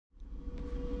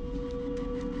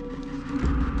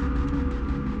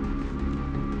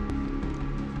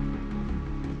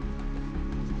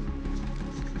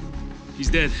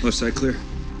dead. Left side clear.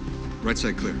 Right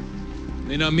side clear.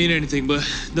 May not mean anything, but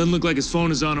doesn't look like his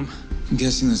phone is on him. I'm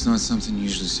guessing that's not something you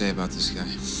usually say about this guy.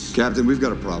 Captain, we've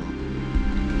got a problem.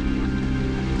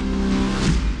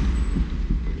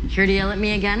 Here to yell at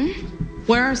me again?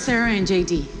 Where are Sarah and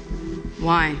JD?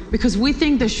 Why? Because we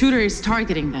think the shooter is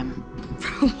targeting them.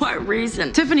 For what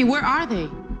reason? Tiffany, where are they?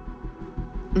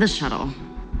 The shuttle.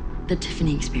 The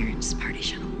Tiffany Experience party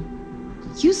shuttle.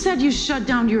 You said you shut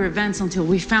down your events until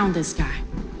we found this guy.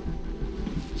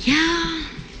 Yeah,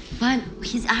 but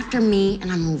he's after me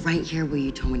and I'm right here where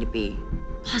you told me to be.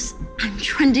 Plus, I'm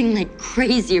trending like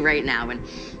crazy right now, and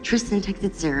Tristan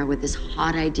texted Sarah with this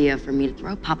hot idea for me to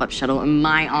throw a pop-up shuttle in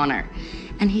my honor.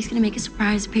 And he's gonna make a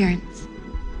surprise appearance.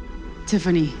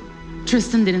 Tiffany,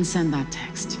 Tristan didn't send that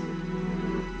text.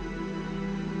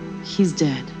 He's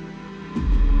dead.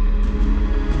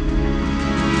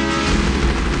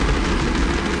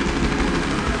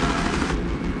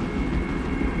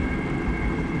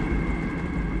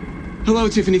 Hello,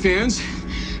 Tiffany fans.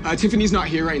 Tiffany's not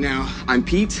here right now. I'm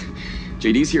Pete.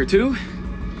 JD's here too.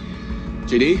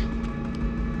 JD?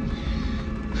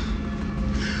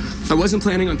 I wasn't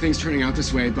planning on things turning out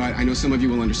this way, but I know some of you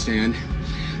will understand.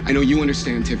 I know you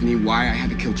understand, Tiffany, why I had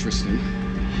to kill Tristan.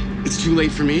 It's too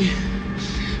late for me,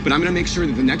 but I'm gonna make sure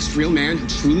that the next real man who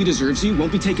truly deserves you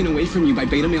won't be taken away from you by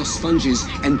beta male sponges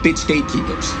and bitch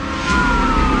gatekeepers.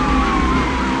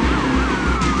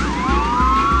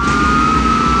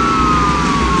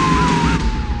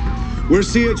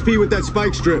 Where's CHP with that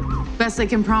spike strip? Best I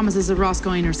can promise is a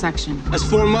Roscoe intersection. That's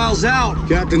 4 miles out.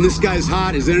 Captain, this guy's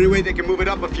hot. Is there any way they can move it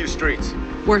up a few streets?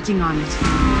 Working on it.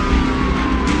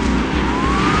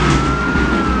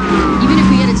 Even if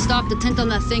we get it stopped, the tent on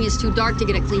that thing is too dark to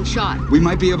get a clean shot. We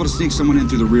might be able to sneak someone in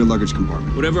through the rear luggage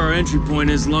compartment. Whatever our entry point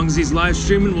is, as long as he's live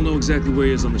streaming, we'll know exactly where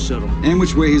he is on the shuttle. And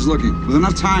which way he's looking. With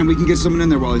enough time, we can get someone in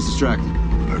there while he's distracted.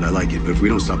 All right, I like it, but if we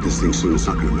don't stop this thing soon, it's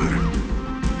not gonna matter.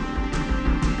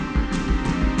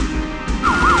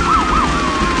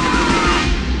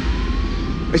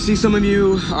 I see some of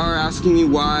you are asking me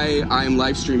why I'm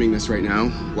live streaming this right now.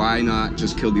 Why not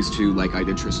just kill these two like I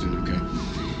did Tristan, okay?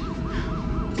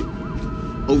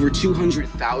 Over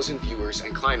 200,000 viewers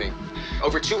and climbing.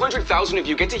 Over 200,000 of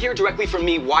you get to hear directly from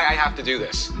me why I have to do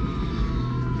this.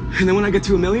 And then when I get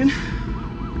to 1 million,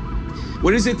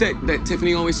 what is it that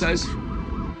Tiffany always says?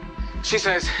 She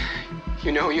says,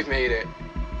 you know you've made it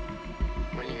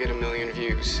when you get 1 million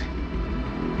views.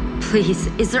 Please,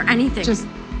 is there anything? Just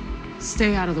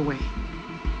stay out of the way.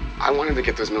 I wanted to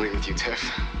get those 1 million with you,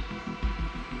 Tiff.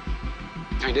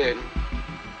 I did.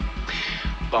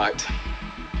 But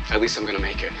at least I'm gonna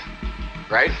make it,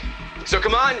 right? So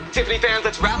come on, Tiffany fans,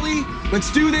 let's rally.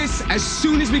 Let's do this. As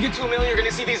soon as we get to 1 million, you're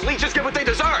gonna see these leeches get what they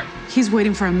deserve. He's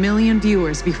waiting for 1 million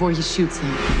viewers before he shoots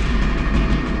him.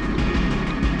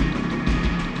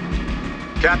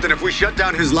 Captain, if we shut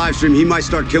down his live stream, he might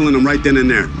start killing them right then and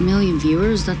there. 1 million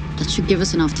viewers? That should give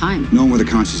us enough time. Knowing where the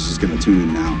conscious is gonna tune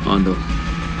in now. Hondo.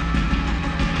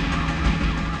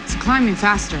 It's climbing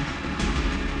faster.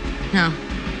 No.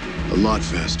 A lot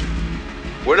faster.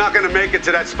 We're not gonna make it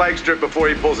to that spike strip before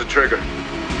he pulls the trigger.